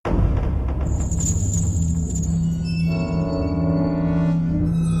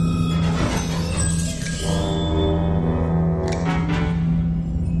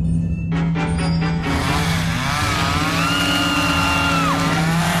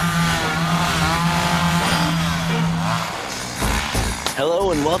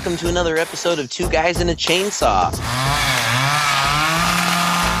and welcome to another episode of Two Guys and a Chainsaw.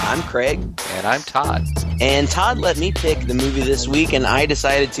 I'm Craig. And I'm Todd. And Todd let me pick the movie this week, and I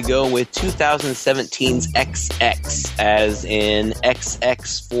decided to go with 2017's XX, as in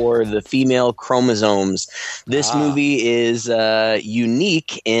XX for the female chromosomes. This movie is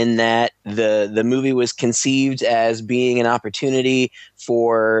unique in that the movie was conceived as being an opportunity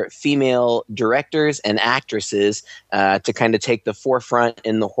for female directors and actresses to kind of take the forefront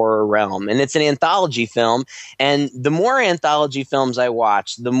in the horror realm. And it's an anthology film, and the more anthology films I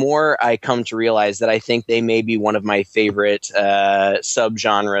watch, the more I come to realize that I think they may be one of my favorite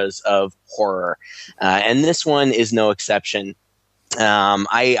subgenres of horror. And this one is no exception.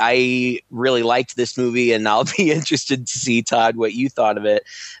 I really liked this movie, and I'll be interested to see, Todd, what you thought of it,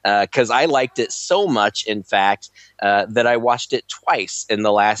 because I liked it so much, in fact, that I watched it twice in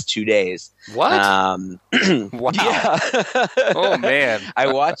the last 2 days. What? Wow. Yeah. Oh, man. I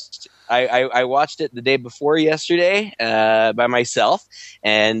watched it the day before yesterday by myself,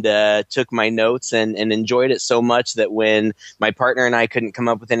 and took my notes and enjoyed it so much that when my partner and I couldn't come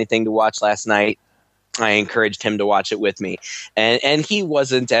up with anything to watch last night, I encouraged him to watch it with me, and he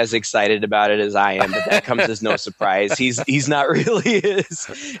wasn't as excited about it as I am, but that comes as no surprise. He's not really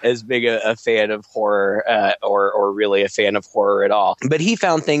as big a fan of horror, or really a fan of horror at all. But he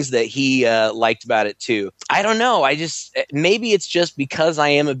found things that he liked about it too. I don't know. Maybe it's just because I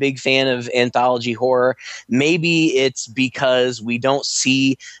am a big fan of anthology horror. Maybe it's because we don't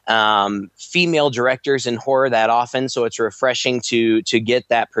see female directors in horror that often, so it's refreshing to get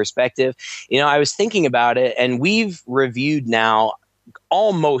that perspective. You know, I was thinking about it, and we've reviewed now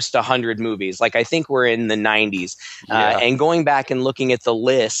almost 100 movies. Like, I think we're in the 90s. And going back and looking at the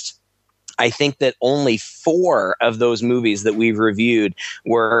list, I think that only 4 of those movies that we've reviewed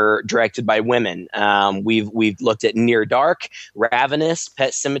were directed by women. We've looked at Near Dark, Ravenous,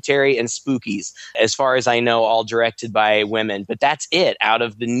 Pet Sematary, and Spookies. As far as I know, all directed by women. But that's it out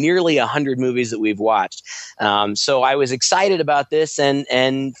of the nearly 100 movies that we've watched. So I was excited about this,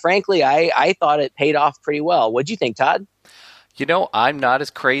 and frankly, I thought it paid off pretty well. What'd you think, Todd? You know, I'm not as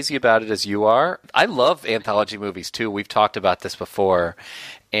crazy about it as you are. I love anthology movies, too. We've talked about this before.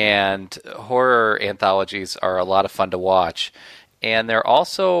 And horror anthologies are a lot of fun to watch. And they're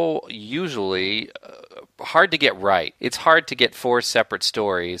also usually hard to get right. It's hard to get 4 separate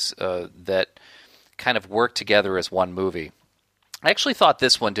stories that kind of work together as one movie. I actually thought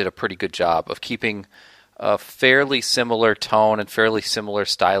this one did a pretty good job of keeping a fairly similar tone and fairly similar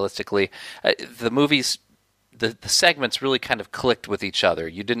stylistically. The segments really kind of clicked with each other.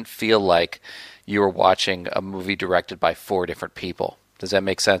 You didn't feel like you were watching a movie directed by 4 different people. Does that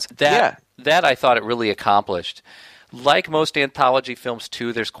make sense? That I thought it really accomplished. Like most anthology films,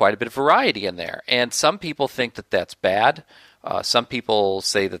 too, there's quite a bit of variety in there. And some people think that that's bad. Some people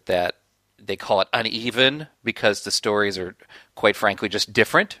say that they call it uneven because the stories are, quite frankly, just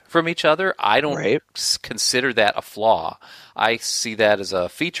different from each other. I don't consider that a flaw. I see that as a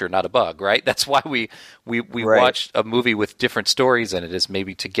feature, not a bug, right? That's why we watch a movie with different stories in it, is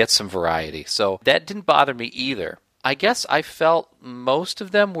maybe to get some variety. So that didn't bother me either. I guess I felt most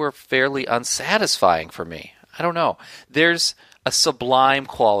of them were fairly unsatisfying for me. I don't know. There's a sublime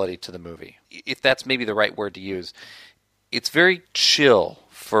quality to the movie, if that's maybe the right word to use. It's very chill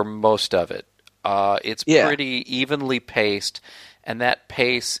for most of it. It's pretty evenly paced, and that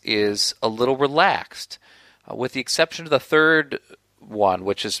pace is a little relaxed, with the exception of the third one,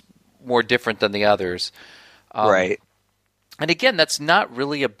 which is more different than the others. Right. And again, that's not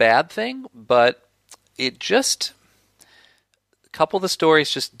really a bad thing, but it just... a couple of the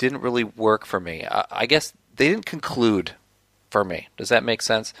stories just didn't really work for me. I guess they didn't conclude for me. Does that make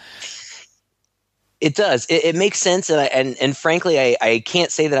sense? It does. It makes sense, and frankly, I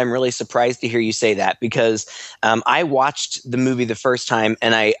can't say that I'm really surprised to hear you say that, because I watched the movie the first time,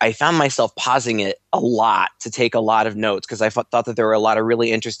 and I found myself pausing it a lot to take a lot of notes, because I thought that there were a lot of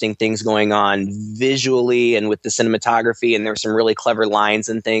really interesting things going on visually and with the cinematography, and there were some really clever lines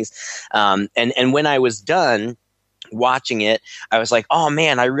and things. And when I was done watching it, I was like, oh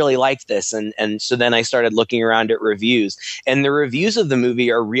man, I really liked this. And so then I started looking around at reviews, and the reviews of the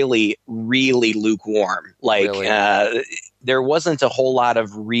movie are really, really lukewarm. Like, really? There wasn't a whole lot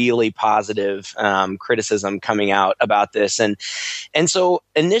of really positive criticism coming out about this. And so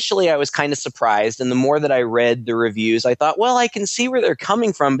initially I was kind of surprised. And the more that I read the reviews, I thought, well, I can see where they're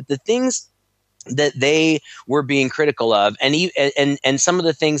coming from, but the things that they were being critical of, and some of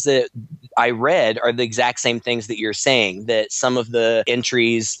the things that I read are the exact same things that you're saying, that some of the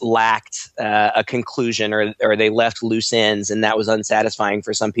entries lacked a conclusion, or they left loose ends, and that was unsatisfying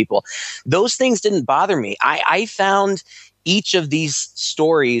for some people. Those things didn't bother me. I found each of these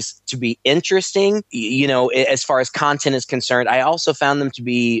stories to be interesting, as far as content is concerned. I also found them to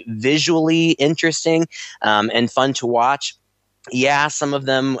be visually interesting and fun to watch. Yeah, some of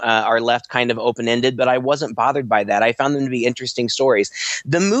them are left kind of open-ended, but I wasn't bothered by that. I found them to be interesting stories.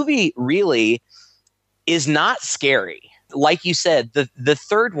 The movie really is not scary. Like you said, the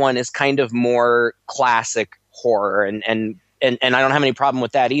third one is kind of more classic horror, and I don't have any problem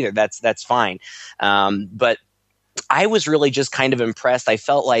with that either. That's fine. But I was really just kind of impressed. I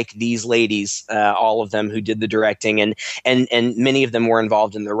felt like these ladies, all of them who did the directing, and many of them were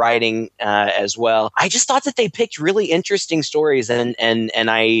involved in the writing as well. I just thought that they picked really interesting stories, and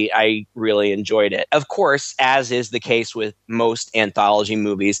I really enjoyed it. Of course, as is the case with most anthology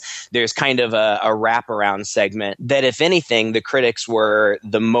movies, there's kind of a wraparound segment that, if anything, the critics were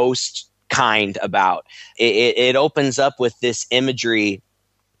the most kind about. It opens up with this imagery.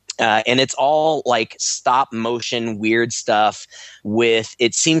 And it's all like stop motion weird stuff with,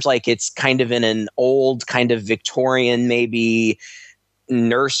 it seems like it's kind of in an old kind of Victorian maybe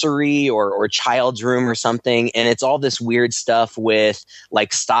nursery or child's room or something. And it's all this weird stuff with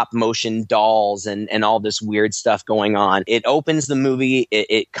like stop motion dolls and all this weird stuff going on. It opens the movie,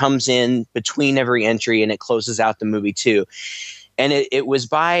 it comes in between every entry, and it closes out the movie too. And it was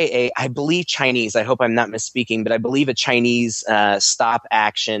by I believe Chinese, I hope I'm not misspeaking, but I believe a Chinese stop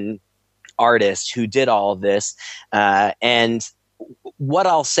action artist who did all of this. And what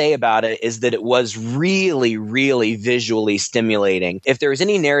I'll say about it is that it was really, really visually stimulating. If there was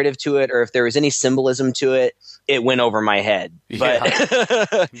any narrative to it, or if there was any symbolism to it, it went over my head. But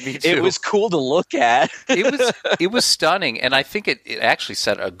it was cool to look at. It was stunning, and I think it actually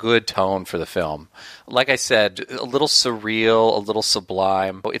set a good tone for the film. Like I said, a little surreal, a little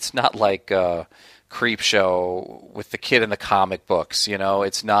sublime. It's not like Creep Show with the kid in the comic books,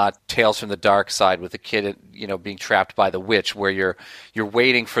 it's not Tales from the Dark Side with the kid, being trapped by the witch, where you're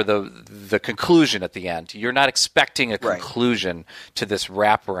waiting for the conclusion at the end. You're not expecting a conclusion to this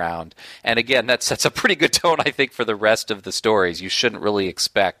wraparound. And again, that sets a pretty good tone, I think, for the rest of the stories. You shouldn't really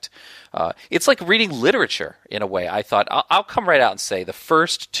expect. It's like reading literature in a way. I thought I'll come right out and say the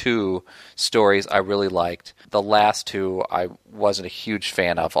first two stories I really liked. The last two I wasn't a huge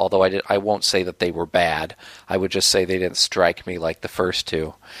fan of, although I won't say that they were bad. I would just say they didn't strike me like the first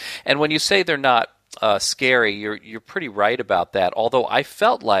two. And when you say they're not scary, you're pretty right about that. Although I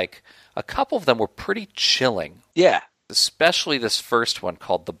felt like a couple of them were pretty chilling. Yeah. Especially this first one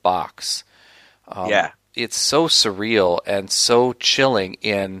called The Box. It's so surreal and so chilling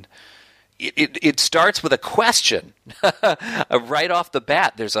in... It starts with a question right off the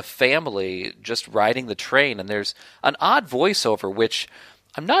bat. There's a family just riding the train, and there's an odd voiceover, which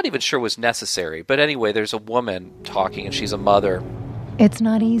I'm not even sure was necessary. But anyway, there's a woman talking, and she's a mother. It's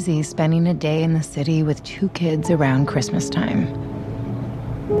not easy spending a day in the city with two kids around Christmas time.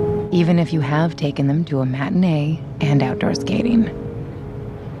 Even if you have taken them to a matinee and outdoor skating.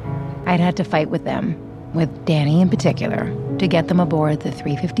 I'd had to fight with them, with Danny in particular, to get them aboard the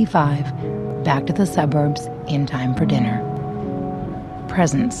 355 back to the suburbs in time for dinner.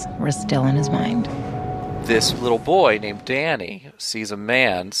 Presents were still in his mind. This little boy named Danny sees a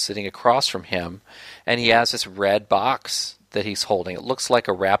man sitting across from him, and he has this red box that he's holding. It looks like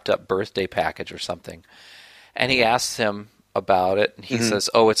a wrapped-up birthday package or something. And he asks him about it, and he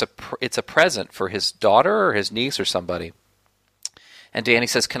says, it's a present for his daughter or his niece or somebody. And Danny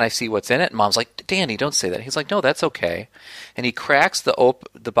says, "Can I see what's in it?" And Mom's like, "Danny, don't say that." He's like, "No, that's okay." And he cracks the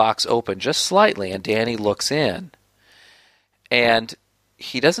box open just slightly, and Danny looks in. And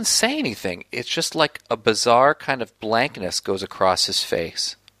he doesn't say anything. It's just like a bizarre kind of blankness goes across his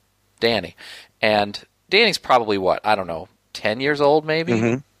face. Danny. And Danny's probably, 10 years old maybe?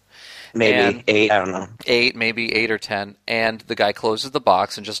 Mm-hmm. Maybe 8, I don't know. 8, maybe 8 or 10. And the guy closes the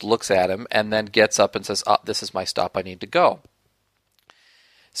box and just looks at him and then gets up and says, "This is my stop, I need to go."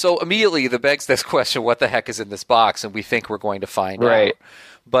 So immediately the begs this question, what the heck is in this box? And we think we're going to find out.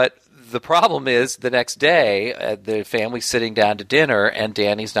 But the problem is the next day, the family's sitting down to dinner, and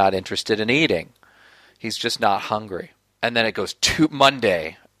Danny's not interested in eating. He's just not hungry. And then it goes to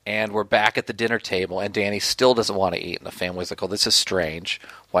Monday, and we're back at the dinner table, and Danny still doesn't want to eat. And the family's like, "Oh, this is strange.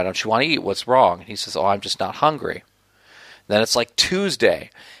 Why don't you want to eat? What's wrong?" And he says, "Oh, I'm just not hungry." Then it's like Tuesday.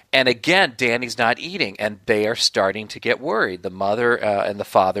 And again, Danny's not eating, and they are starting to get worried, the mother and the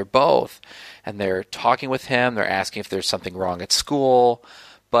father both. And they're talking with him. They're asking if there's something wrong at school.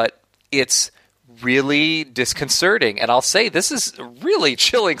 But it's really disconcerting. And I'll say this is a really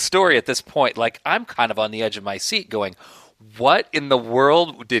chilling story at this point. Like, I'm kind of on the edge of my seat going, what in the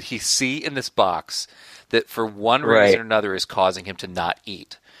world did he see in this box that for one reason or another is causing him to not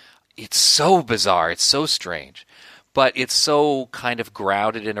eat? It's so bizarre. It's so strange. But it's so kind of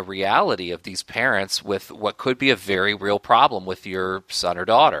grounded in a reality of these parents with what could be a very real problem with your son or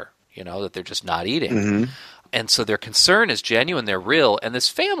daughter, that they're just not eating. Mm-hmm. And so their concern is genuine, they're real, and this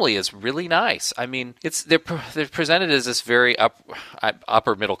family is really nice. I mean, they're presented as this very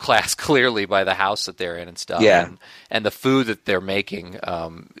upper middle class, clearly, by the house that they're in and stuff. Yeah. And the food that they're making,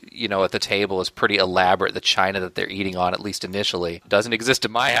 at the table is pretty elaborate. The china that they're eating on, at least initially, doesn't exist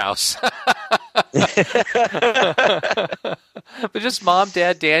in my house. But just mom,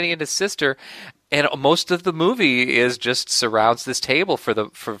 dad, Danny, and his sister. And most of the movie is just surrounds this table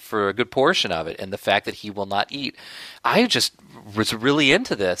for a good portion of it, and the fact that he will not eat. I just was really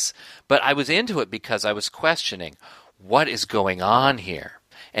into this, but I was into it because I was questioning what is going on here,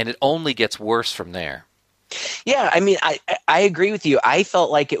 and it only gets worse from there. Yeah, I mean, I agree with you. I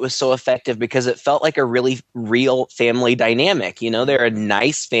felt like it was so effective because it felt like a really real family dynamic. They're a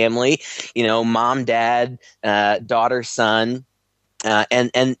nice family. Mom, dad, daughter, son.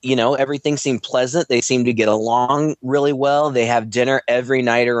 And everything seemed pleasant. They seemed to get along really well. They have dinner every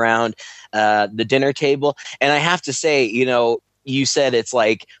night around the dinner table. And I have to say, you said it's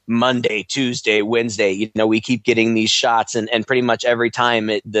like Monday, Tuesday, Wednesday. We keep getting these shots, and pretty much every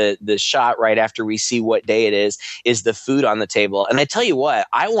time the shot right after we see what day it is the food on the table. And I tell you what,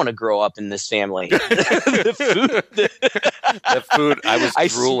 I want to grow up in this family. the food, I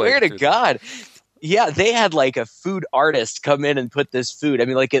swear to God. Yeah, they had like a food artist come in and put this food. I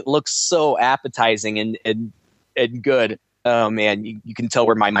mean, like, it looks so appetizing and good. Oh man, you can tell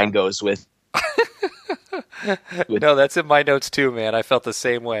where my mind goes with. No, that's in my notes too, man. I felt the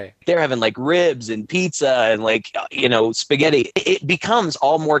same way. They're having like ribs and pizza and spaghetti. It becomes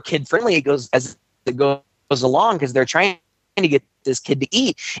all more kid friendly. It goes as it goes along because they're trying to get this kid to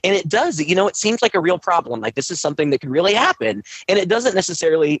eat, and it does. It seems like a real problem. Like, this is something that could really happen, and it doesn't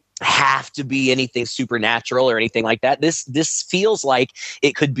necessarily have to be anything supernatural or anything like that. This feels like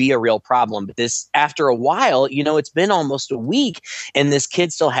it could be a real problem, but this, after a while, it's been almost a week, and this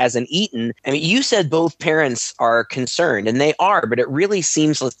kid still hasn't eaten. I mean, you said both parents are concerned, and they are, but it really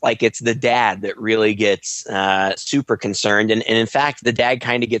seems like it's the dad that really gets super concerned, and in fact, the dad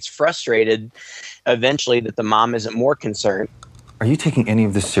kind of gets frustrated eventually that the mom isn't more concerned. Are you taking any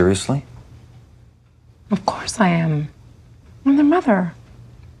of this seriously? Of course I am. I'm their mother.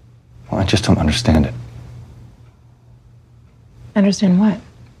 Well, I just don't understand it. Understand what?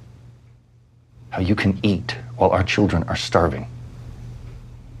 How you can eat while our children are starving.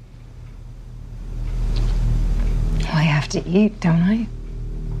 Well, I have to eat, don't I?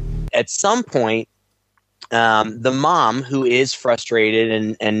 At some point, the mom, who is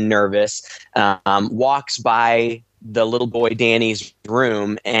frustrated and nervous, walks by the little boy Danny's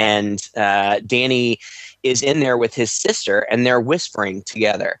room, and Danny is in there with his sister, and they're whispering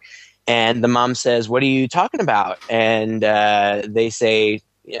together. And the mom says, "What are you talking about?" And they say,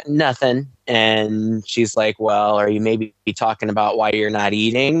 "Nothing." And she's like, "Well, are you maybe talking about why you're not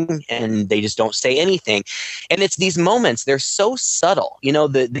eating?" And they just don't say anything. And it's these moments, they're so subtle.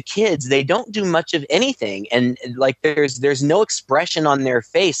 The kids, they don't do much of anything. And like, there's no expression on their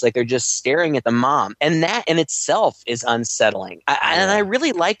face. Like, they're just staring at the mom. And that in itself is unsettling. And I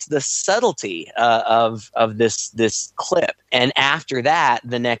really liked the subtlety of this clip. And after that,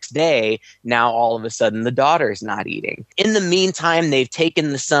 the next day, now all of a sudden the daughter's not eating. In the meantime, they've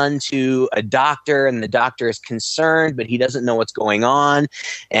taken the son to a doctor, and the doctor is concerned, but he doesn't know what's going on.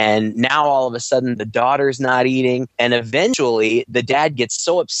 And now all of a sudden the daughter's not eating. And eventually the dad gets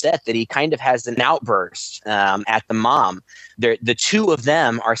so upset that he kind of has an outburst at the mom. The two of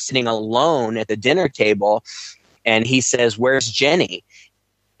them are sitting alone at the dinner table, and he says, "Where's Jenny?"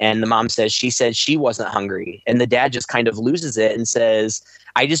 And the mom says, "She said she wasn't hungry." And the dad just kind of loses it and says,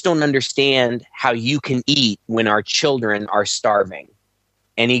 "I just don't understand how you can eat when our children are starving."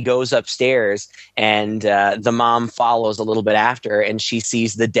 And he goes upstairs, and the mom follows a little bit after, and she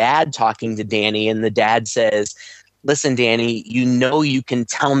sees the dad talking to Danny, and the dad says, "Listen, Danny, you can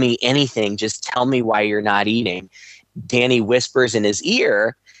tell me anything. Just tell me why you're not eating." Danny whispers in his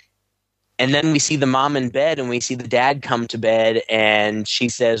ear, and then we see the mom in bed, and we see the dad come to bed, and she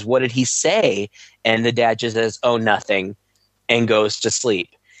says, "What did he say?" And the dad just says, "Oh, nothing," and goes to sleep.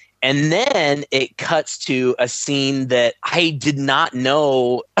 And then it cuts to a scene that I did not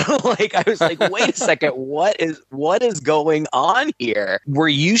know. Like, I was like, wait a second, what is going on here? Were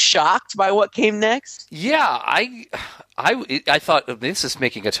you shocked by what came next? Yeah, I thought this is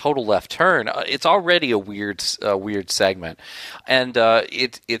making a total left turn. It's already a weird segment, and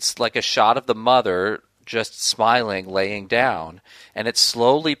it's like a shot of the mother just smiling, laying down, and it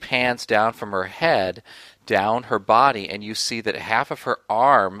slowly pans down from her head down her body, and you see that half of her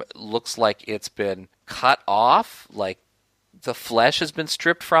arm looks like it's been cut off, like the flesh has been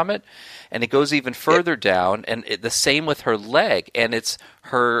stripped from it, and it goes even further down, and the same with her leg, and it's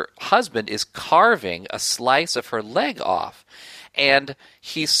her husband is carving a slice of her leg off, and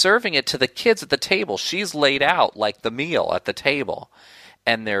he's serving it to the kids at the table. She's laid out like the meal at the table,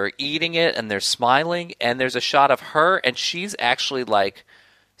 and they're eating it, and they're smiling, and there's a shot of her, and she's actually like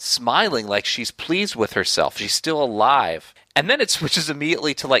smiling, like she's pleased with herself. She's still alive. And then it switches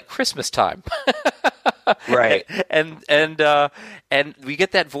immediately to like Christmas time. Right. And we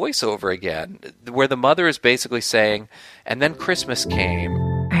get that voiceover again where the mother is basically saying, and then Christmas came.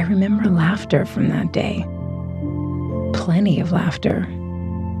 I remember laughter from that day. Plenty of laughter.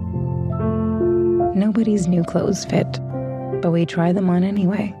 Nobody's new clothes fit, but we tried them on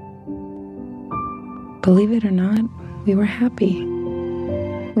anyway. Believe it or not, we were happy.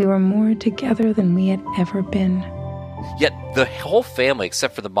 We were more together than we had ever been. Yet the whole family,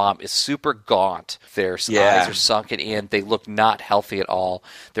 except for the mom, is super gaunt. Their eyes are sunken in. They look not healthy at all.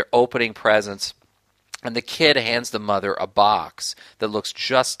 They're opening presents. And the kid hands the mother a box that looks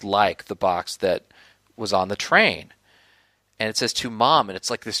just like the box that was on the train. And it says, to mom. And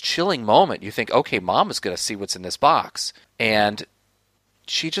it's like this chilling moment. You think, okay, mom is going to see what's in this box. And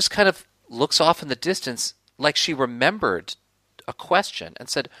she just kind of looks off in the distance like she remembered a question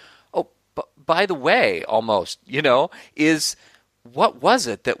and said, by the way, almost, is what was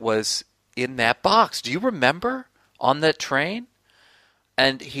it that was in that box? Do you remember on that train?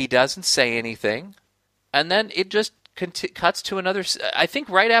 And he doesn't say anything. And then it just cuts to another. I think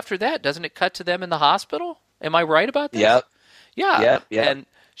right after that, doesn't it cut to them in the hospital? Am I right about this? Yep. Yeah. Yep. And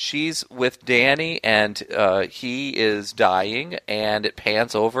she's with Danny, and he is dying, and it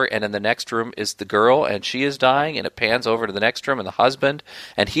pans over, and in the next room is the girl, and she is dying, and it pans over to the next room, and the husband,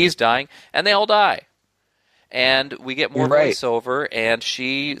 and he's dying, and they all die. And we get more voiceover, and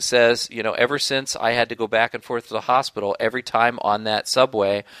she says, ever since I had to go back and forth to the hospital, every time on that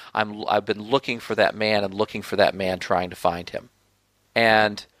subway, I've been looking for that man and looking for that man, trying to find him.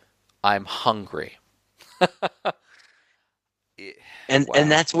 And I'm hungry. And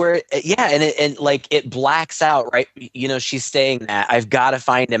that's where, it blacks out, right? She's saying that I've got to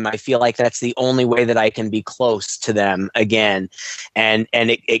find him. I feel like that's the only way that I can be close to them again. And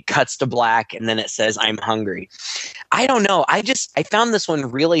it cuts to black, and then it says, I'm hungry. I don't know. I found this one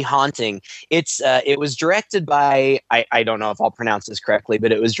really haunting. It was directed by, I don't know if I'll pronounce this correctly,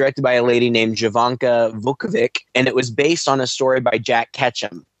 but it was directed by a lady named Jovanka Vukovic, and it was based on a story by Jack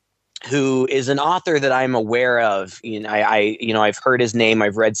Ketchum, who is an author that I'm aware of. I've heard his name,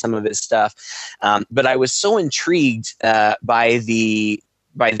 I've read some of his stuff, but I was so intrigued by this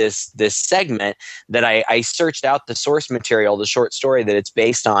segment that I searched out the source material, the short story that it's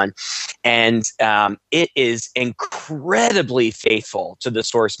based on, and it is incredibly faithful to the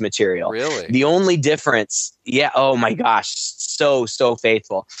source material. Really? The only difference, oh my gosh, so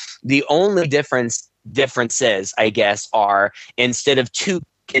faithful. The only differences, I guess, are instead of two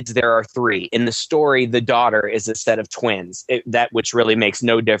kids, there are three. In the story, the daughter is a set of twins, which really makes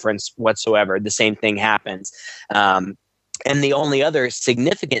no difference whatsoever. The same thing happens. And the only other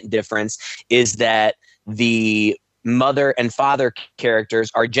significant difference is that the mother and father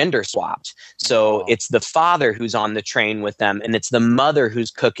characters are gender swapped. So it's the father who's on the train with them, and it's the mother who's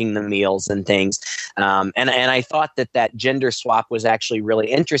cooking the meals and things. And I thought that gender swap was actually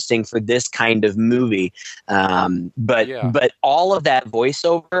really interesting for this kind of movie. But all of that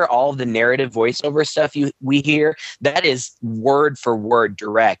voiceover, all of the narrative voiceover stuff we hear, that is word for word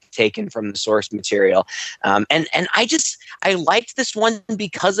direct, taken from the source material. And I liked this one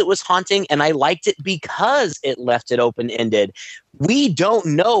because it was haunting, and I liked it because it left it open-ended. We don't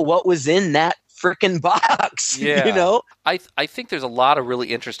know what was in that freaking box. I think there's a lot of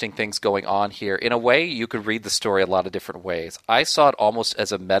really interesting things going on here. In a way, you could read the story a lot of different ways. I saw it almost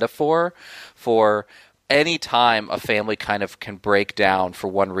as a metaphor for any time a family kind of can break down for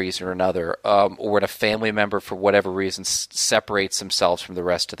one reason or another, or when a family member, for whatever reason, separates themselves from the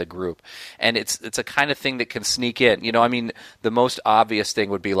rest of the group. And it's a kind of thing that can sneak in. The most obvious thing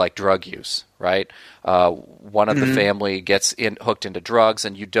would be like drug use, right? One of the family gets hooked into drugs,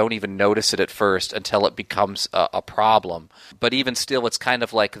 and you don't even notice it at first until it becomes a problem. But even still, it's kind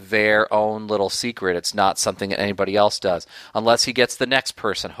of like their own little secret. It's not something that anybody else does, unless he gets the next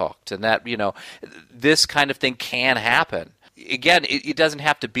person hooked. And that, this kind of thing can happen. Again, it doesn't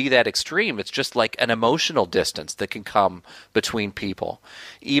have to be that extreme. It's just like an emotional distance that can come between people.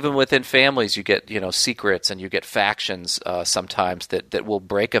 Even within families, you get secrets, and you get factions sometimes that will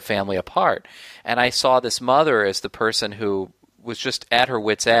break a family apart. And I saw this mother as the person who was just at her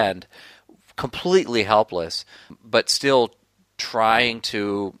wit's end, completely helpless, but still trying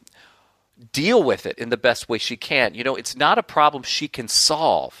to deal with it in the best way she can. It's not a problem she can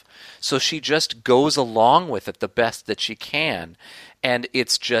solve. So she just goes along with it the best that she can. And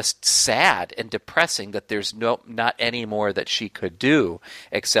it's just sad and depressing that there's not any more that she could do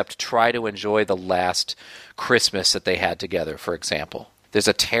except try to enjoy the last Christmas that they had together, for example. There's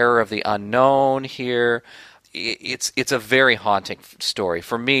a terror of the unknown here. It's a very haunting story.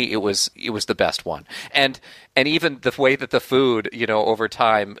 For me, it was the best one. And even the way that the food, over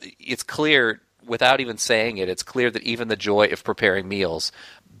time, it's clear, without even saying it, it's clear that even the joy of preparing meals,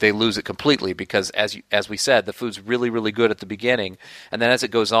 they lose it completely because, as we said, the food's really, really good at the beginning. And then as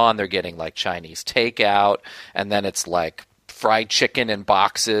it goes on, they're getting like Chinese takeout, and then it's like fried chicken in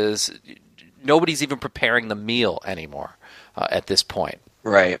boxes. Nobody's even preparing the meal anymore at this point.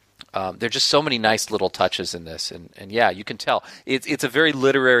 Right. There are just so many nice little touches in this, and yeah, you can tell it's a very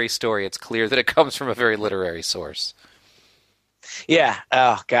literary story. It's clear that it comes from a very literary source. Yeah.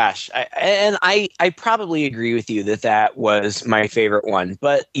 Oh gosh. I probably agree with you that was my favorite one,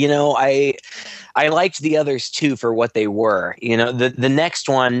 but I liked the others too for what they were. The next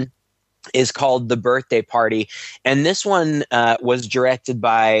one is called The Birthday Party, and this one was directed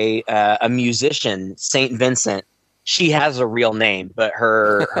by a musician, Saint Vincent. She has a real name, but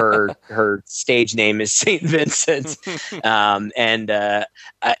her stage name is Saint Vincent, and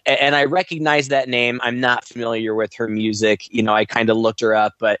I recognize that name. I'm not familiar with her music. I kind of looked her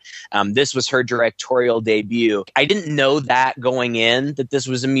up, but this was her directorial debut. I didn't know that going in that this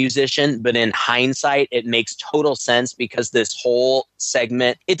was a musician, but in hindsight, it makes total sense because this whole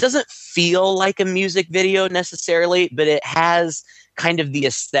segment, it doesn't feel like a music video necessarily, but it has kind of the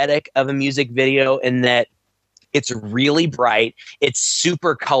aesthetic of a music video in that it's really bright. It's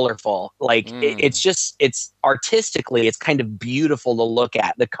super colorful. It's artistically, it's kind of beautiful to look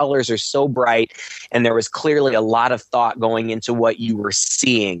at. The colors are so bright, and there was clearly a lot of thought going into what you were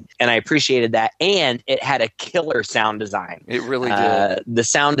seeing. And I appreciated that. And it had a killer sound design. It really did. The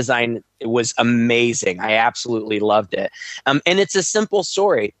sound design was amazing. I absolutely loved it. And it's a simple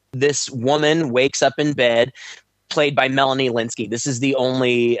story. This woman wakes up in bed, played by Melanie Lynskey. This is the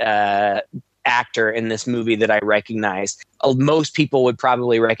only actor in this movie that I recognized. Most people would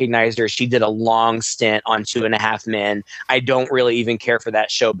probably recognize her. She did a long stint on 2.5 Men. I don't really even care for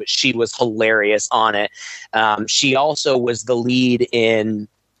that show, but she was hilarious on it. She also was the lead in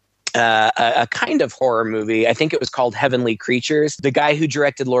a kind of horror movie. I think it was called Heavenly Creatures. The guy who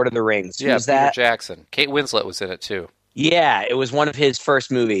directed Lord of the Rings. Yeah, was Peter that? Jackson. Kate Winslet was in it too. Yeah, it was one of his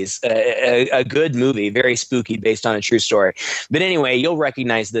first movies. A good movie, very spooky, based on a true story. But anyway, you'll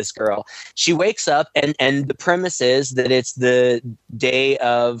recognize this girl. She wakes up, and the premise is that it's the day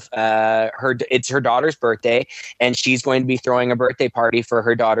of it's her daughter's birthday, and she's going to be throwing a birthday party for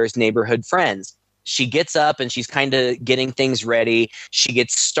her daughter's neighborhood friends. She gets up and she's kind of getting things ready. She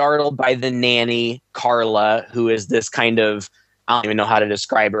gets startled by the nanny, Carla, who is this kind of, I don't even know how to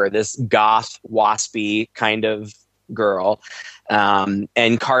describe her, this goth, waspy kind of girl.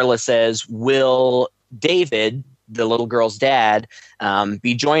 And Carla says, will David, the little girl's dad,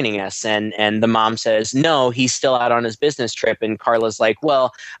 be joining us? And the mom says, no, he's still out on his business trip. And Carla's like,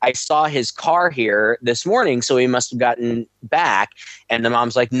 well, I saw his car here this morning, so he must have gotten back. And the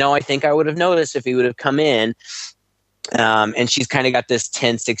mom's like, no, I think I would have noticed if he would have come in. And she's kind of got this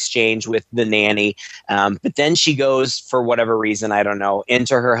tense exchange with the nanny. But then she goes, for whatever reason, I don't know,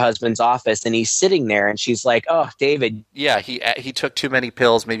 into her husband's office, and he's sitting there, and she's like, oh, David. Yeah, he took too many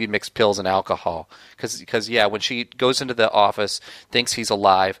pills, maybe mixed pills and alcohol. Because when she goes into the office, thinks he's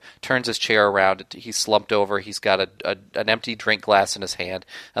alive, turns his chair around, he's slumped over, he's got an empty drink glass in his hand,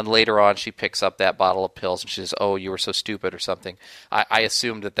 and later on she picks up that bottle of pills, and she says, oh, you were so stupid or something. I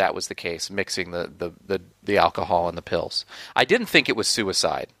assumed that was the case, mixing the alcohol and the pills. I didn't think it was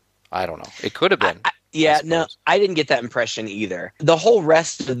suicide. I don't know. It could have been. I didn't get that impression either. The whole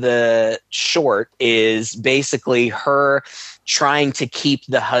rest of the short is basically her trying to keep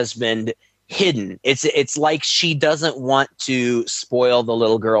the husband hidden. It's like she doesn't want to spoil the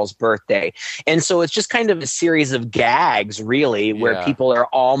little girl's birthday. And so it's just kind of a series of gags, really, where people are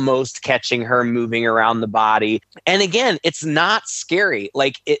almost catching her moving around the body. And again, it's not scary.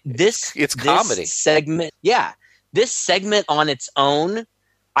 Like it's comedy segment. Yeah. This segment on its own,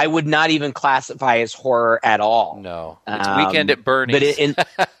 I would not even classify as horror at all. No. It's Weekend at Bernie's.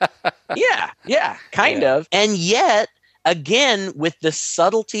 But kind of. And yet, again, with the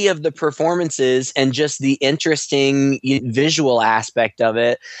subtlety of the performances and just the interesting visual aspect of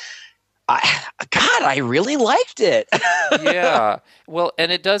it, I really liked it. Yeah. Well,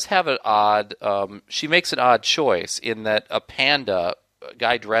 and it does have an odd, she makes an odd choice in that a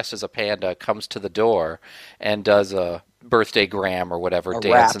guy dressed as a panda comes to the door and does a birthday gram or whatever, a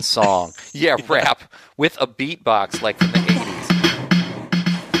dance rap. and song. Yeah, rap with a beatbox like from the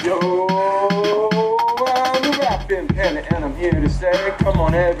 80s. Yo, I'm the rapping Panda, and I'm here to say, come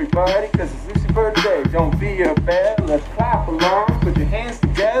on everybody, cause it's Lucy's birthday. Don't be a bear, let's clap along, put your hands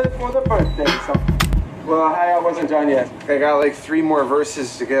together for the birthday song. Well, I wasn't done yet. I got like 3 more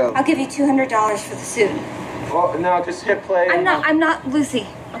verses to go. I'll give you $200 for the suit. Well, no, just hit play. I'm not Lucy.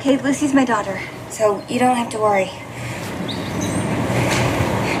 Okay, Lucy's my daughter, so you don't have to worry.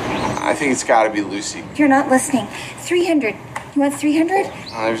 I think it's gotta be Lucy. You're not listening. 300. You want 300?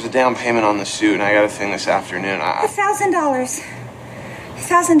 There's a down payment on the suit, and I got a thing this afternoon. $1,000.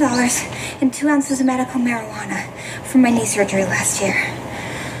 $1,000 and 2 ounces of medical marijuana from my knee surgery last year.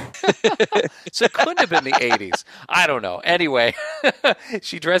 So it couldn't have been the 80s. I don't know. Anyway,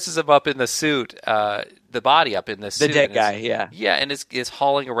 she dresses him up in the suit, the body up in this suit. The dead guy, yeah. Yeah, and is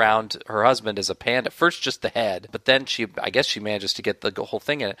hauling around her husband as a panda. First just the head, but then I guess she manages to get the whole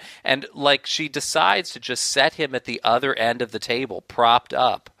thing in it. And like she decides to just set him at the other end of the table, propped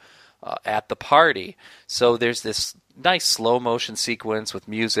up at the party. So there's this nice slow motion sequence with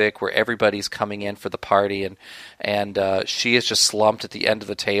music where everybody's coming in for the party, and she is just slumped at the end of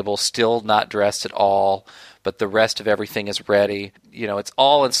the table, still not dressed at all, but the rest of everything is ready. You know, it's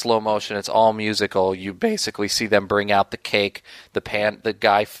all in slow motion. It's all musical. You basically see them bring out the cake. The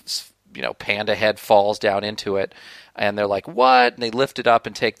guy, panda head falls down into it, and they're like, "What?" And they lift it up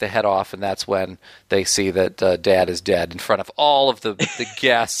and take the head off, and that's when they see that Dad is dead in front of all of the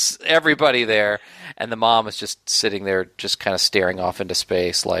guests, everybody there. And the mom is just sitting there, just kind of staring off into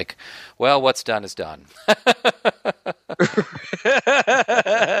space, like, "Well, what's done is done."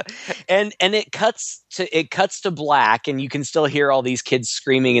 and it cuts to black, and you can still hear all these kids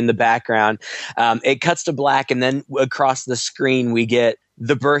screaming in the background. It cuts to black, and then across the screen we get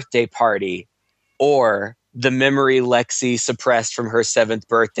the birthday party, or the memory Lexi suppressed from her 7th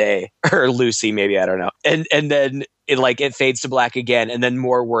birthday, or Lucy, maybe, I don't know. And then it fades to black again, and then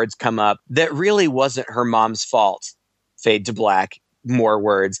more words come up that really wasn't her mom's fault. Fade to black, more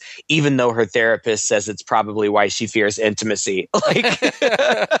words, even though her therapist says it's probably why she fears intimacy.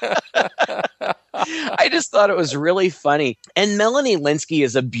 I just thought it was really funny. And Melanie Lynskey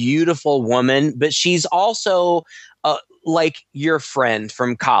is a beautiful woman, but she's also like your friend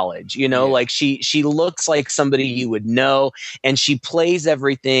from college, like she looks like somebody you would know, and she plays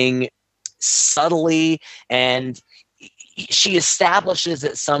everything subtly, and she establishes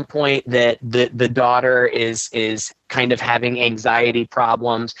at some point that the daughter is kind of having anxiety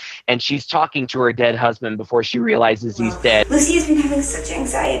problems, and she's talking to her dead husband before she realizes he's dead. Lucy has been having such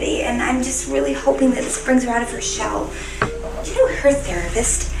anxiety, and I'm just really hoping that this brings her out of her shell. Her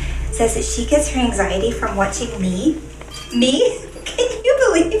therapist says that she gets her anxiety from watching me. Me? Can you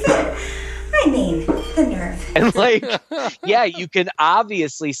believe it? I mean, the nerve. And yeah, you can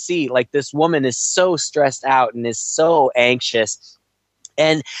obviously see this woman is so stressed out and is so anxious.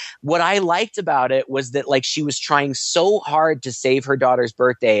 And what I liked about it was that she was trying so hard to save her daughter's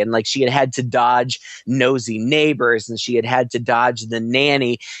birthday, and she had to dodge nosy neighbors, and she had to dodge the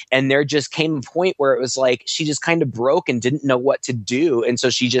nanny. And there just came a point where it was she just kind of broke and didn't know what to do. And so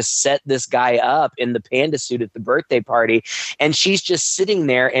she just set this guy up in the panda suit at the birthday party. And she's just sitting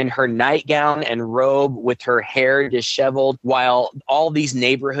there in her nightgown and robe with her hair disheveled, while all these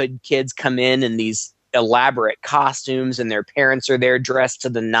neighborhood kids come in these elaborate costumes, and their parents are there dressed to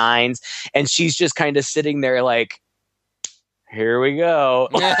the nines, and she's just kind of sitting there here we go.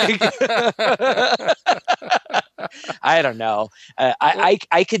 I don't know.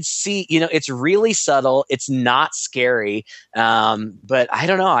 I could see, it's really subtle. It's not scary. But I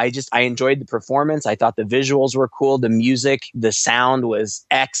don't know. I enjoyed the performance. I thought the visuals were cool. The music, the sound was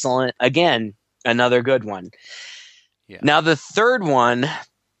excellent. Again, another good one. Yeah. Now the third one,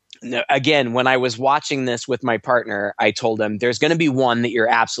 again, when I was watching this with my partner, I told him there's going to be one that you're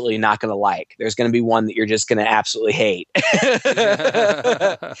absolutely not going to like. There's going to be one that you're just going to absolutely hate.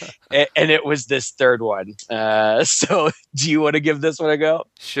 And it was this third one. So do you want to give this one a go?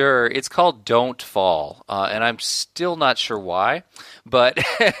 Sure. It's called Don't Fall. And I'm still not sure why. But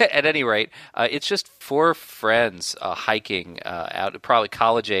at any rate, it's just 4 friends hiking out, probably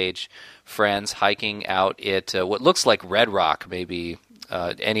college age friends hiking out at what looks like Red Rock, maybe.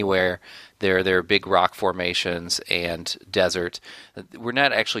 Anywhere there are big rock formations and desert. We're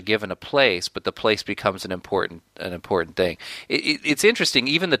not actually given a place, but the place becomes an important thing. It's interesting.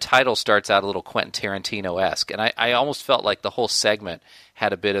 Even the title starts out a little Quentin Tarantino-esque, and I almost felt like the whole segment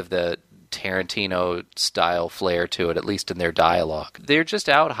had a bit of the Tarantino style flair to it, at least in their dialogue. They're just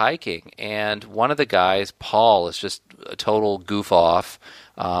out hiking, and one of the guys, Paul, is just a total goof off,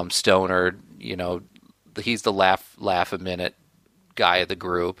 stoner, he's the laugh a minute guy of the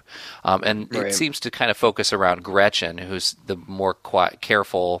group, and it seems to kind of focus around Gretchen, who's the more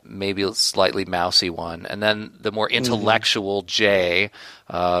careful, maybe slightly mousy one, and then the more intellectual Jay,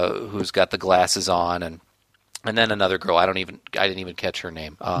 who's got the glasses on, and then another girl. I didn't even catch her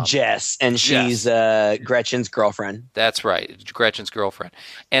name. Jess, and she's Gretchen's girlfriend. That's right, Gretchen's girlfriend.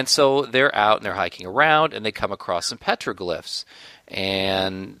 And so they're out and they're hiking around, and they come across some petroglyphs.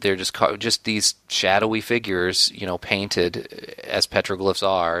 And they're just these shadowy figures, painted as petroglyphs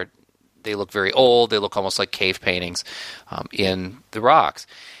are. They look very old. They look almost like cave paintings in the rocks.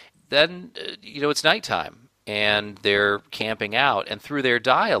 Then, it's nighttime, and they're camping out. And through their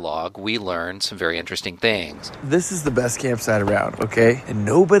dialogue, we learn some very interesting things. This is the best campsite around, okay? And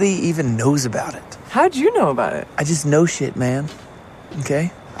nobody even knows about it. How'd you know about it? I just know shit, man.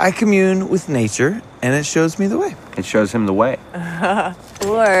 Okay? I commune with nature, and it shows me the way. It shows him the way.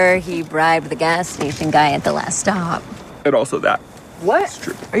 Or he bribed the gas station guy at the last stop. And also that. What? It's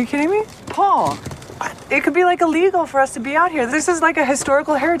true. Are you kidding me? Paul, it could be illegal for us to be out here. This is like a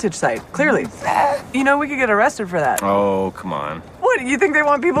historical heritage site, clearly. We could get arrested for that. Oh, come on. What, you think they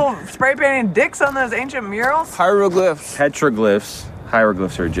want people spray painting dicks on those ancient murals? Hieroglyphs. Petroglyphs.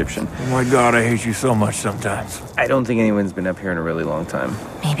 Hieroglyphs are Egyptian. Oh my God, I hate you so much sometimes. I don't think anyone's been up here in a really long time.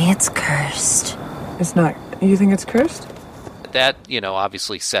 Maybe it's cursed. It's not. You think it's cursed? That,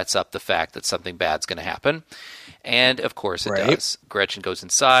 obviously sets up the fact that something bad's going to happen. And, of course, it does. Gretchen goes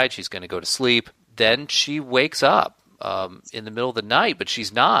inside. She's going to go to sleep. Then she wakes up in the middle of the night, but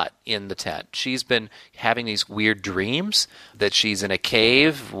she's not in the tent. She's been having these weird dreams that she's in a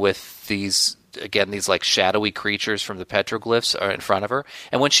cave with these like shadowy creatures from the petroglyphs are in front of her.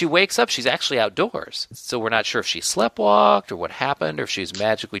 And when she wakes up, she's actually outdoors. So we're not sure if she sleptwalked or what happened, or if she's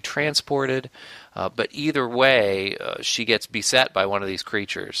magically transported. But either way, she gets beset by one of these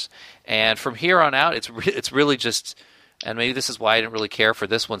creatures. And from here on out, it's really just... And maybe this is why I didn't really care for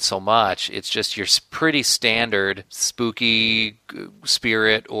this one so much. It's just your pretty standard spooky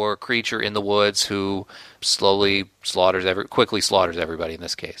spirit or creature in the woods who quickly slaughters everybody in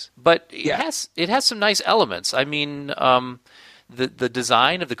this case. But it has some nice elements. I mean, the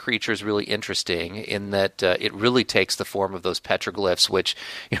design of the creature is really interesting in that it really takes the form of those petroglyphs, which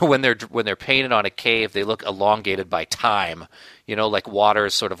when they're painted on a cave, they look elongated by time. Like water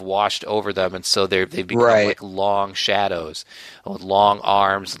is sort of washed over them, and so they've become like long shadows with long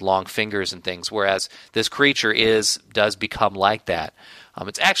arms, long fingers, and things. Whereas this creature does become like that.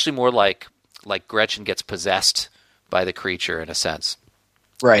 It's actually more like Gretchen gets possessed by the creature in a sense,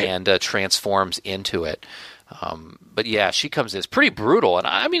 right? And transforms into it. But yeah, she comes in. It's pretty brutal, and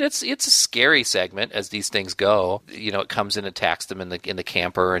I mean, it's a scary segment as these things go. It comes in and attacks them in the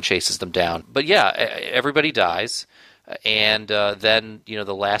camper and chases them down. But yeah, everybody dies. And then,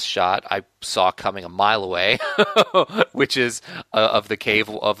 the last shot I saw coming a mile away, which is of the cave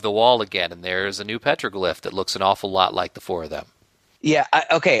of the wall again. And there's a new petroglyph that looks an awful lot like the four of them. Yeah.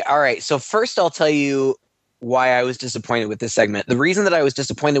 Okay. All right. So first I'll tell you why I was disappointed with this segment. The reason that I was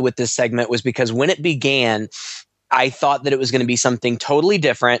disappointed with this segment was because when it began, I thought that it was going to be something totally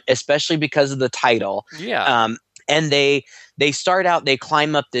different, especially because of the title. Yeah. And they start out, they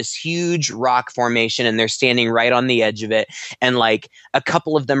climb up this huge rock formation, and they're standing right on the edge of it. And like a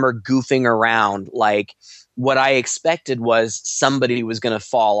couple of them are goofing around. Like what I expected was somebody was going to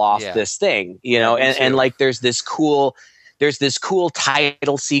fall off this thing, and like there's this cool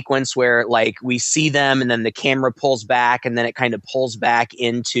title sequence where like we see them and then the camera pulls back and then it kind of pulls back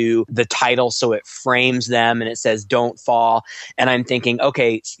into the title. So it frames them and it says, "Don't fall." And I'm thinking,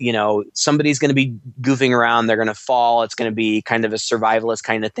 okay, somebody's going to be goofing around. They're going to fall. It's going to be kind of a survivalist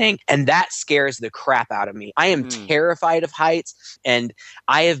kind of thing. And that scares the crap out of me. I am terrified of heights, and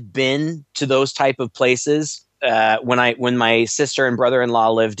I have been to those type of places. When my sister and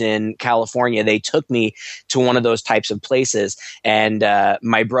brother-in-law lived in California, they took me to one of those types of places, and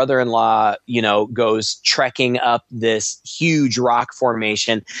my brother-in-law, goes trekking up this huge rock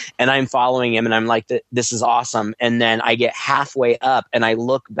formation, and I'm following him, and I'm like, "This is awesome." And then I get halfway up, and I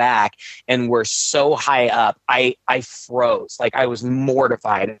look back, and we're so high up, I froze, like I was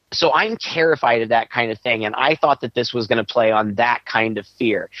mortified. So I'm terrified of that kind of thing, and I thought that this was going to play on that kind of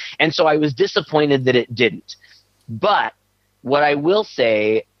fear, and so I was disappointed that it didn't. But what I will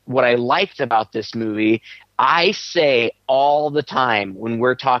say, what I liked about this movie, I say all the time when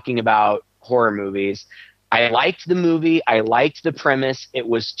we're talking about horror movies, I liked the movie. I liked the premise. It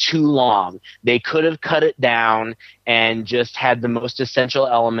was too long. They could have cut it down and just had the most essential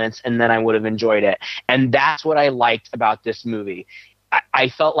elements, and then I would have enjoyed it. And that's what I liked about this movie. I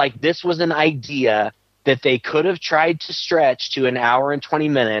felt like this was an idea that they could have tried to stretch to an hour and 20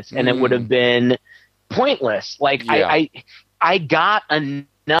 minutes, and it would have been pointless. Like I got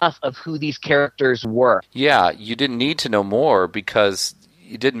enough of who these characters were. Yeah, you didn't need to know more because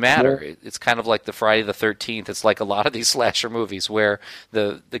it didn't matter. It's kind of like the Friday the 13th. It's like a lot of these slasher movies where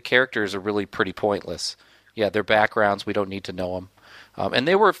the characters are really pretty pointless. Yeah, their backgrounds, we don't need to know them. And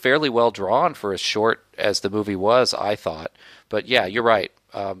they were fairly well drawn for as short as the movie was, I thought. But yeah, you're right.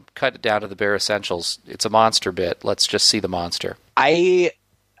 Cut it down to the bare essentials. It's a monster bit. Let's just see the monster. I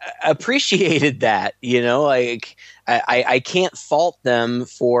appreciated that, like I can't fault them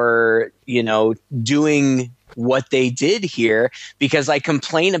for, doing what they did here, because I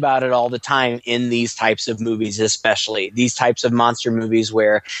complain about it all the time in these types of movies, especially these types of monster movies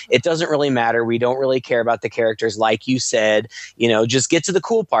where it doesn't really matter. We don't really care about the characters. Like you said, just get to the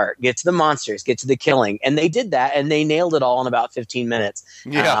cool part, get to the monsters, get to the killing. And they did that, and they nailed it all in about 15 minutes.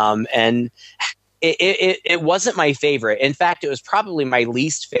 Yeah. And it wasn't my favorite. In fact, it was probably my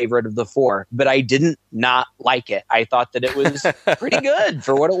least favorite of the four, but I didn't not like it. I thought that it was pretty good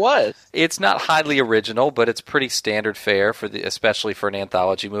for what it was. It's not highly original, but it's pretty standard fare especially for an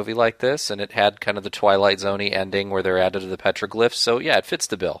anthology movie like this. And it had kind of the Twilight Zone-y ending where they're added to the petroglyphs. So yeah, it fits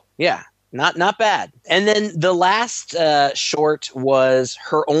the bill. Yeah. Not bad. And then the last short was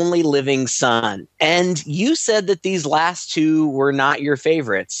Her Only Living Son. And you said that these last two were not your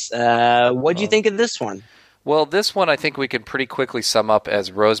favorites. What do you think of this one? Well, this one I think we can pretty quickly sum up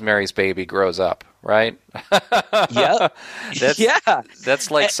as Rosemary's Baby grows up, right? Yep.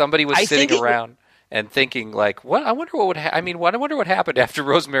 That's like somebody was sitting around and thinking, like, what? I wonder what would I wonder what happened after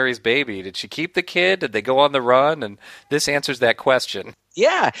Rosemary's Baby. Did she keep the kid? Did they go on the run? And this answers that question.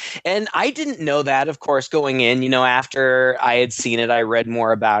 Yeah, and I didn't know that, of course, going in. After I had seen it, I read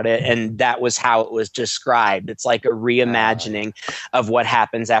more about it, and that was how it was described. It's like a reimagining of what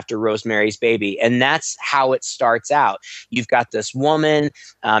happens after Rosemary's Baby, and that's how it starts out. You've got this woman.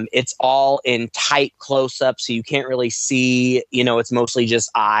 It's all in tight close-up, so you can't really see. It's mostly just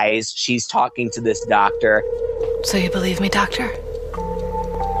eyes. She's talking to this doctor. So you believe me, doctor?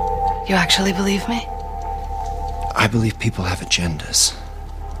 You actually believe me? I believe people have agendas.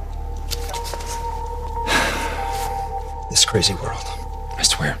 This crazy world, I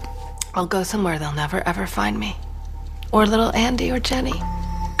swear. I'll go somewhere they'll never ever find me. Or little Andy or Jenny.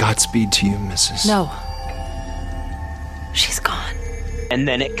 Godspeed to you, Mrs. No. She's gone. And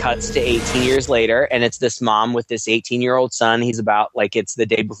then it cuts to 18 years later, and it's this mom with this 18-year-old son. He's about, it's the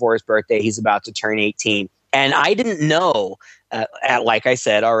day before his birthday. He's about to turn 18. And I didn't know, like I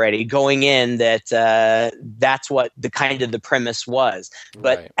said already, going in that that's what the kind of the premise was.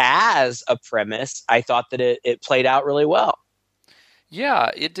 But as a premise, I thought that it played out really well.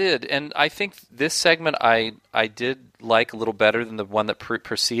 Yeah, it did. And I think this segment I did like a little better than the one that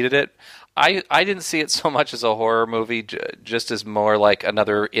preceded it. I didn't see it so much as a horror movie, just as more like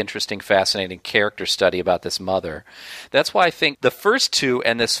another interesting, fascinating character study about this mother. That's why I think the first two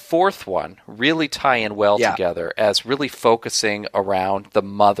and this fourth one really tie in well together as really focusing around the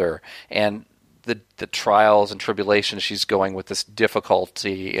mother and the trials and tribulations she's going with, this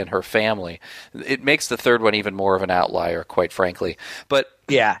difficulty in her family. It makes the third one even more of an outlier, quite frankly. But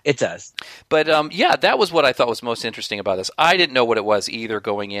yeah, it does. But that was what I thought was most interesting about this. I didn't know what it was either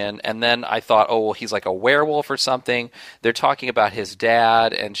going in, and then I thought, oh, well, he's like a werewolf or something. They're talking about his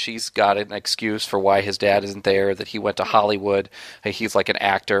dad, and she's got an excuse for why his dad isn't there, that he went to Hollywood. He's like an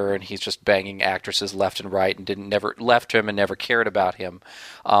actor, and he's just banging actresses left and right and never left him and never cared about him.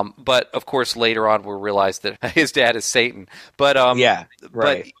 But, of course, later on we'll realize that his dad is Satan. But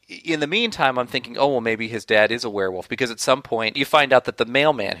But in the meantime, I'm thinking, oh, well, maybe his dad is a werewolf, because at some point you find out that the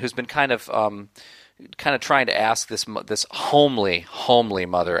mailman, who's been kind of trying to ask this homely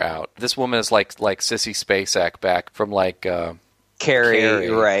mother out. This woman is like Sissy Spacek back from Carrie,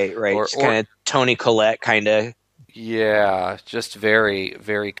 right. She's kind of Toni Collette kind of. Yeah, just very,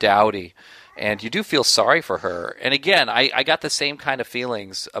 very dowdy. And you do feel sorry for her. And again, I got the same kind of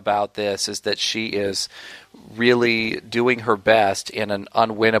feelings about this, is that she is really doing her best in an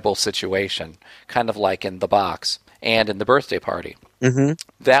unwinnable situation, kind of like in The Box and in The Birthday Party. Mm-hmm.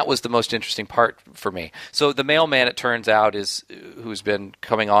 That was the most interesting part for me. So the mailman, it turns out, who's been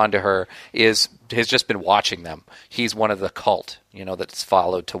coming on to her, has just been watching them. He's one of the cult, that's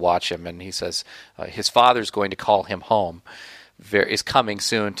followed to watch him. And he says his father's going to call him home. Is coming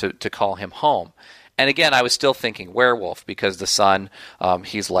soon to call him home. And again, I was still thinking werewolf, because the son,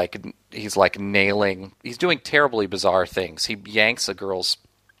 he's doing terribly bizarre things. He yanks a girl's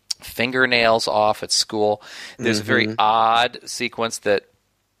fingernails off at school. There's a very odd sequence that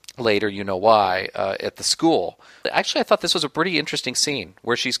later you know why at the school. Actually, I thought this was a pretty interesting scene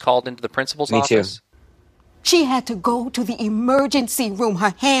where she's called into the principal's office. Me too. She had to go to the emergency room.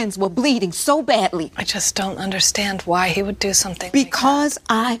 Her hands were bleeding so badly. I just don't understand why he would do something because like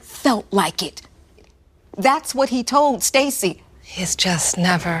that. I felt like it. That's what he told Stacy. He's just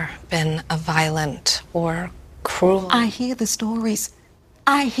never been a violent or cruel. I hear the stories.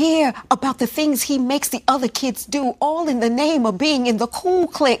 I hear about the things he makes the other kids do, all in the name of being in the cool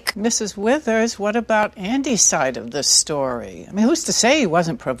clique. Mrs. Withers, what about Andy's side of the story? I mean, who's to say he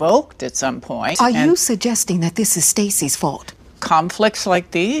wasn't provoked at some point? Are you suggesting that this is Stacy's fault? Conflicts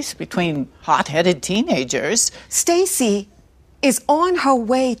like these between hot-headed teenagers. Stacy is on her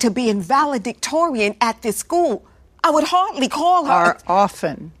way to being valedictorian at this school. I would hardly call her... Are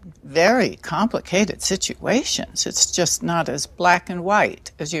often very complicated situations. It's just not as black and white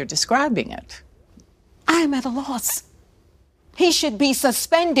as you're describing it. I am at a loss. He should be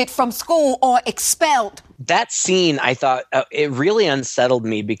suspended from school or expelled. That scene, I thought, it really unsettled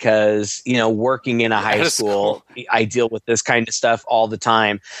me because, working in a high school, I deal with this kind of stuff all the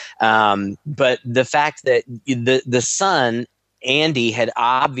time. But the fact that the son, Andy, had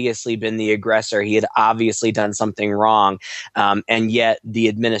obviously been the aggressor. He had obviously done something wrong. And yet the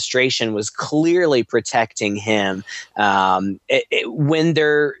administration was clearly protecting him when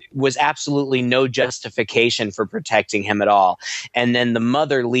there was absolutely no justification for protecting him at all. And then the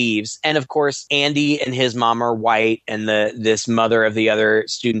mother leaves. And of course, Andy and his mom are white and this mother of the other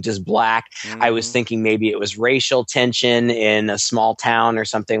student is black. Mm-hmm. I was thinking maybe it was racial tension in a small town or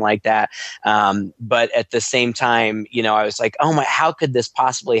something like that. But at the same time, I was like, oh my, how could this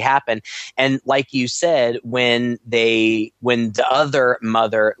possibly happen? And like you said, when the other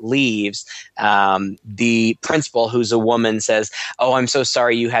mother leaves, the principal, who's a woman, says, oh, I'm so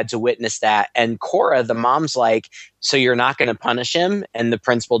sorry you had to witness that. And Cora, the mom's like, so you're not going to punish him? And the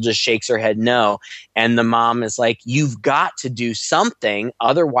principal just shakes her head no. And the mom is like, you've got to do something,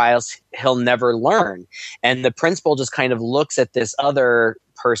 otherwise he'll never learn. And the principal just kind of looks at this other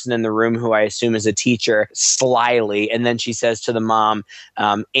person in the room, who I assume is a teacher, slyly. And then she says to the mom,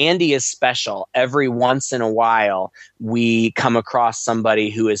 Andy is special. Every once in a while, we come across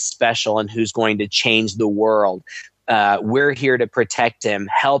somebody who is special and who's going to change the world. We're here to protect him.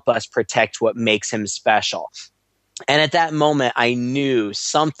 Help us protect what makes him special. And at that moment, I knew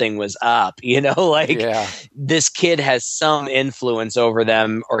something was up, This kid has some influence over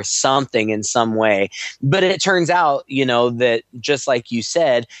them or something in some way. But it turns out, that just like you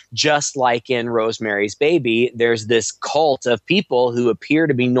said, just like in Rosemary's Baby, there's this cult of people who appear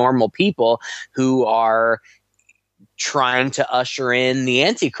to be normal people who are trying to usher in the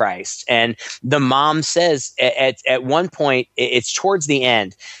Antichrist. And the mom says at one point, it's towards the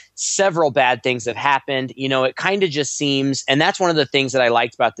end, several bad things have happened. It kind of just seems, and that's one of the things that I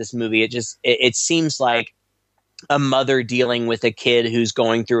liked about this movie. It seems like a mother dealing with a kid who's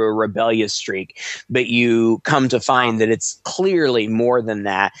going through a rebellious streak, but you come to find that it's clearly more than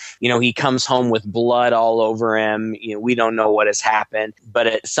that. He comes home with blood all over him. We don't know what has happened, but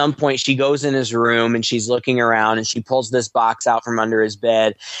at some point she goes in his room and she's looking around and she pulls this box out from under his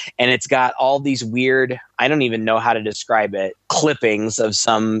bed, and it's got all these weird, I don't even know how to describe it, clippings of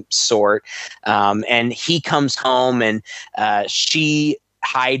some sort. And he comes home and she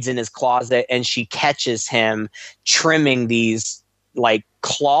hides in his closet and she catches him trimming these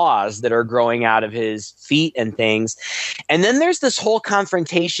claws that are growing out of his feet and things. And then there's this whole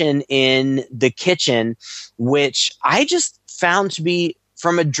confrontation in the kitchen, which I just found to be,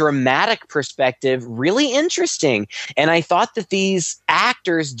 from a dramatic perspective, really interesting. And I thought that these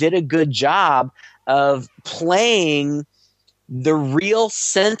actors did a good job of playing the real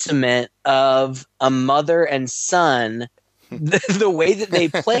sentiment of a mother and son. The way that they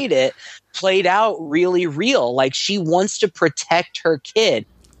played out really real. Like, she wants to protect her kid.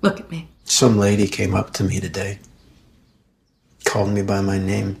 Look at me. Some lady came up to me today, called me by my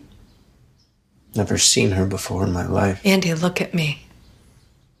name. Never seen her before in my life. Andy, look at me.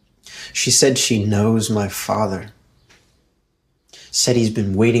 She said she knows my father. Said he's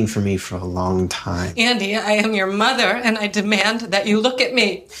been waiting for me for a long time. Andy, I am your mother, and I demand that you look at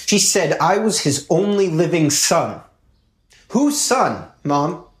me. She said I was his only living son. Whose son,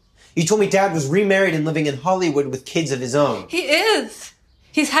 Mom? You told me Dad was remarried and living in Hollywood with kids of his own. He is.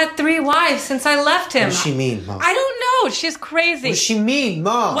 He's had 3 wives since I left him. What does she mean, Mom? I don't know. She's crazy. What does she mean,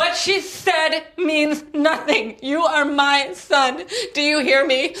 Mom? What she said means nothing. You are my son. Do you hear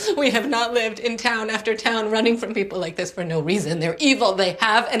me? We have not lived in town after town running from people like this for no reason. They're evil. They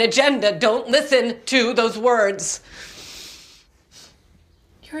have an agenda. Don't listen to those words.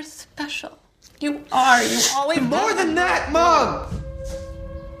 You're special. You are. You always more than that, Mom!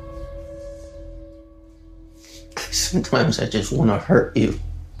 Sometimes I just want to hurt you.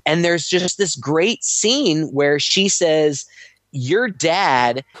 And there's just this great scene where she says, your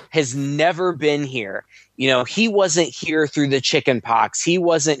dad has never been here. You know, he wasn't here through the chicken pox. He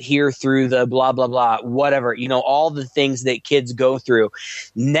wasn't here through the blah, blah, blah, whatever, you know, all the things that kids go through.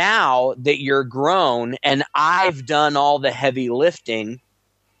 Now that you're grown and I've done all the heavy lifting,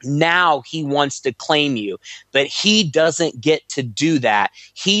 now he wants to claim you, but he doesn't get to do that.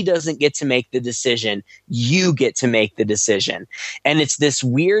 He doesn't get to make the decision. You get to make the decision. And it's this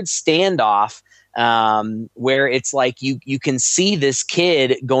weird standoff where it's like you can see this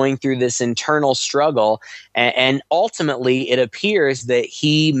kid going through this internal struggle, and ultimately it appears that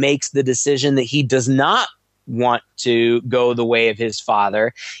he makes the decision that he does not want to go the way of his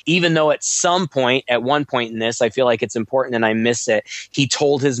father, even though at one point in this, I feel like it's important and I miss it, he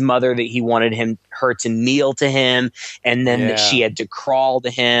told his mother that he wanted her to kneel to him, and then that she had to crawl to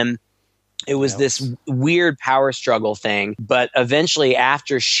him. It was this weird power struggle thing. But eventually,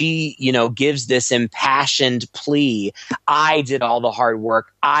 after she, you know, gives this impassioned plea, I did all the hard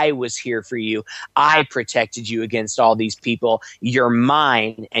work. I was here for you. I protected you against all these people. You're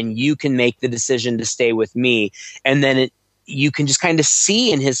mine, and you can make the decision to stay with me. And then you can just kind of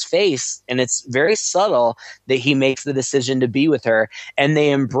see in his face, and it's very subtle, that he makes the decision to be with her. And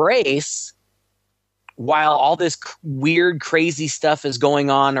they embrace while all this weird, crazy stuff is going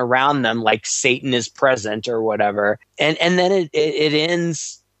on around them, like Satan is present or whatever. And then it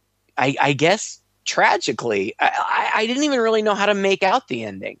ends, I guess, tragically. I didn't even really know how to make out the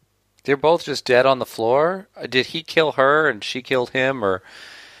ending. They're both just dead on the floor? Did he kill her and she killed him? Or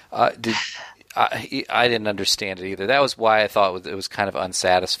I didn't understand it either. That was why I thought it was kind of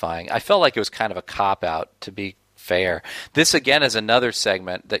unsatisfying. I felt like it was kind of a cop-out, to be fair. This, again, is another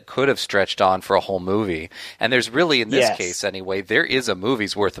segment that could have stretched on for a whole movie. And there's really, in this case anyway, there is a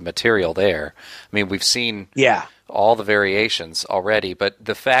movie's worth of material there. I mean, we've seen all the variations already, but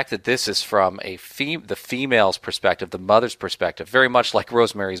the fact that this is from the female's perspective, the mother's perspective, very much like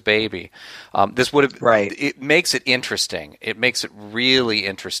Rosemary's Baby, this would have it makes it interesting. It makes it really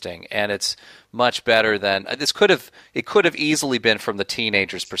interesting, and it's much better than this could have. It could have easily been from the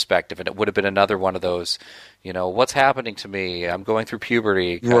teenager's perspective, and it would have been another one of those, you know, what's happening to me? I'm going through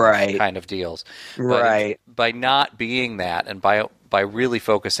puberty kind of deals. But by not being that, and by really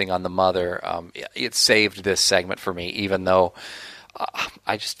focusing on the mother, it saved this segment for me, even though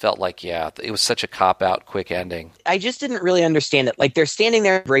I just felt like, it was such a cop-out, quick ending. I just didn't really understand it. Like, they're standing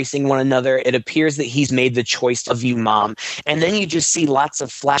there embracing one another. It appears that he's made the choice of you, Mom. And then you just see lots of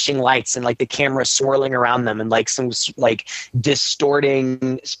flashing lights and, like, the camera swirling around them and, like, some, like,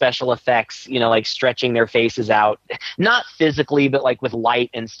 distorting special effects, you know, like stretching their faces out. Not physically, but, like, with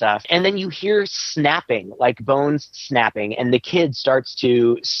light and stuff. And then you hear snapping, like bones snapping, and the kid starts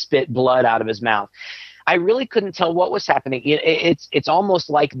to spit blood out of his mouth. I really couldn't tell what was happening. It's almost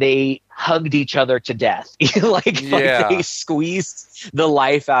like they hugged each other to death, like they squeezed the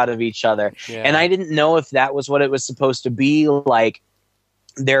life out of each other. And I didn't know if that was what it was supposed to be. Like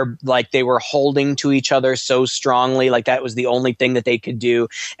they were holding to each other so strongly, like that was the only thing that they could do,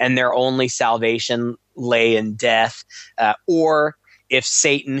 and their only salvation lay in death, or if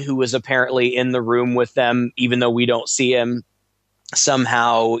Satan, who was apparently in the room with them, even though we don't see him,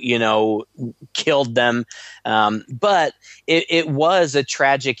 somehow, you know, killed them. But it was a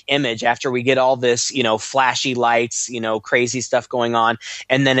tragic image after we get all this, you know, flashy lights, you know, crazy stuff going on.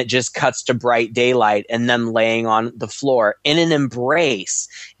 And then it just cuts to bright daylight and them laying on the floor in an embrace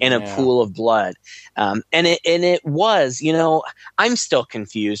in a pool of blood. And it was, you know, I'm still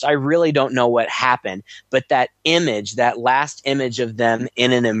confused. I really don't know what happened, but that image, that last image of them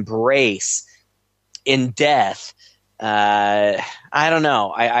in an embrace in death, I don't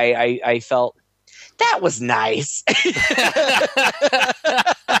know. I felt that was nice.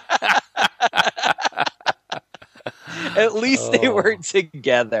 At least they were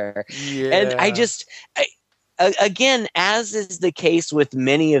together. And I again, as is the case with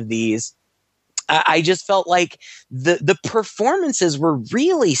many of these, I just felt like the performances were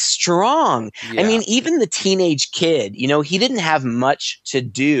really strong. I mean, even the teenage kid, you know, he didn't have much to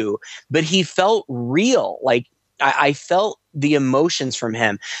do, but he felt real. Like, I felt the emotions from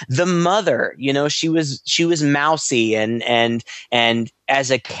him. The mother, you know, she was mousy and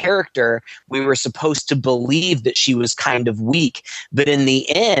as a character, we were supposed to believe that she was kind of weak. But in the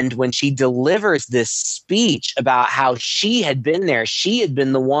end, when she delivers this speech about how she had been there, she had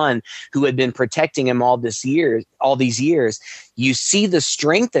been the one who had been protecting him all these years, you see the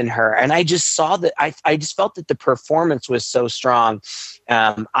strength in her. And I just saw that, I just felt that the performance was so strong.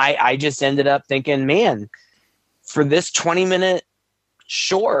 I just ended up thinking, man, for this 20-minute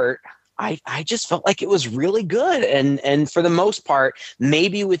short, I just felt like it was really good. And for the most part,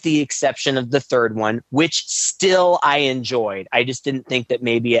 maybe with the exception of the third one, which still I enjoyed. I just didn't think that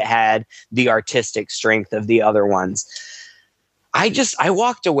maybe it had the artistic strength of the other ones. I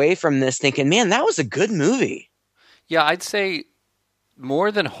walked away from this thinking, man, that was a good movie. Yeah, I'd say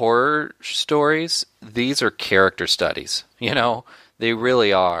more than horror stories, these are character studies. You know, they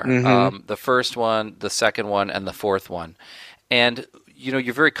really are. Mm-hmm. The first one, the second one, and the fourth one. And you know,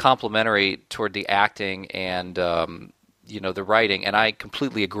 you're very complimentary toward the acting and, the writing, and I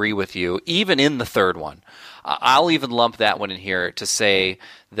completely agree with you, even in the third one. I'll even lump that one in here to say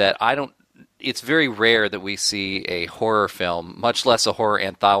that it's very rare that we see a horror film, much less a horror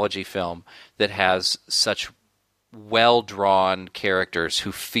anthology film, that has such well-drawn characters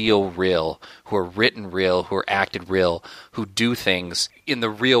who feel real, who are written real, who are acted real, who do things in the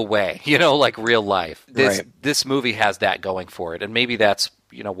real way, like real life. This movie has that going for it, and maybe that's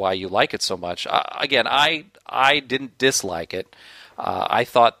why you like it so much. Again, I didn't dislike it. I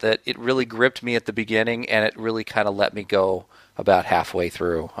thought that it really gripped me at the beginning, and it really kind of let me go about halfway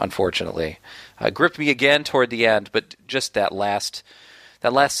through, unfortunately. Gripped me again toward the end, but just that last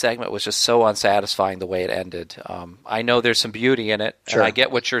segment was just so unsatisfying the way it ended. I know there's some beauty in it, Sure. and I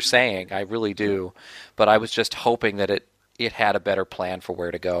get what you're saying. I really do. But I was just hoping that it had a better plan for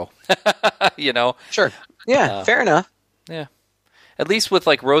where to go. Sure. Yeah, fair enough. Yeah. At least with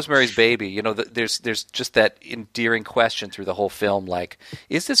like Rosemary's Baby, there's just that endearing question through the whole film, like,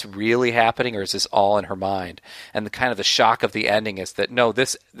 is this really happening or is this all in her mind? And the shock of the ending is that no,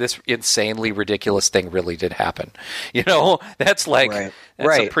 this insanely ridiculous thing really did happen. That's like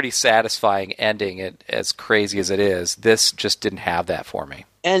that's a pretty satisfying ending. As crazy as it is, this just didn't have that for me.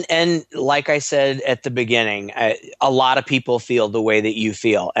 And like I said at the beginning, a lot of people feel the way that you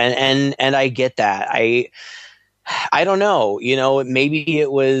feel, and I get that. I don't know, maybe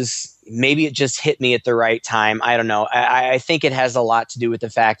it just hit me at the right time. I don't know. I think it has a lot to do with the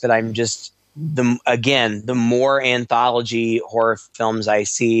fact that I'm just, the more anthology horror films I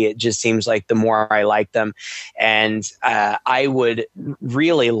see, it just seems like the more I like them. And I would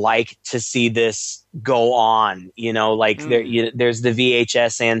really like to see this go on, there's the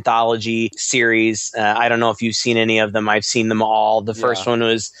VHS anthology series. I don't know if you've seen any of them. I've seen them all. The first one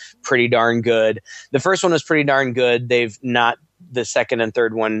was pretty darn good. They've not, the second and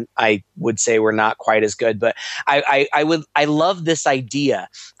third one, I would say, were not quite as good, but I love this idea.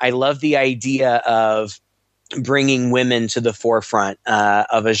 I love the idea of bringing women to the forefront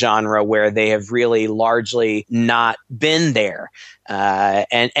of a genre where they have really largely not been there.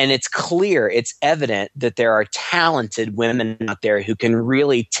 And it's clear, it's evident that there are talented women out there who can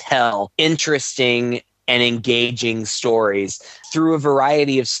really tell interesting and engaging stories through a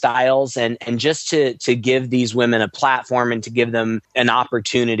variety of styles, and just to give these women a platform and to give them an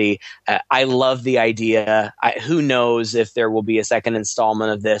opportunity. I love the idea. Who knows if there will be a second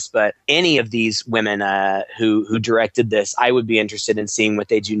installment of this, but any of these women who directed this, I would be interested in seeing what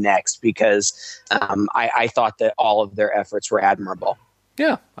they do next, because I thought that all of their efforts were admirable.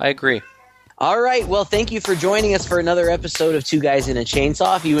 Yeah, I agree. All right. Well, thank you for joining us for another episode of Two Guys in a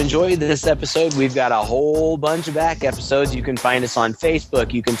Chainsaw. If you enjoyed this episode, we've got a whole bunch of back episodes. You can find us on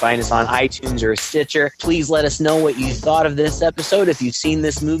Facebook. You can find us on iTunes or Stitcher. Please let us know what you thought of this episode. If you've seen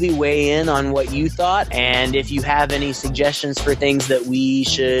this movie, weigh in on what you thought. And if you have any suggestions for things that we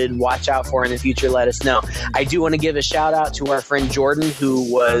should watch out for in the future, let us know. I do want to give a shout out to our friend Jordan,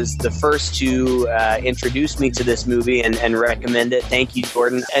 who was the first to introduce me to this movie and recommend it. Thank you,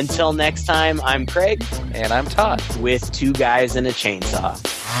 Jordan. Until next time, I'm Craig. And I'm Todd. With Two Guys in a Chainsaw.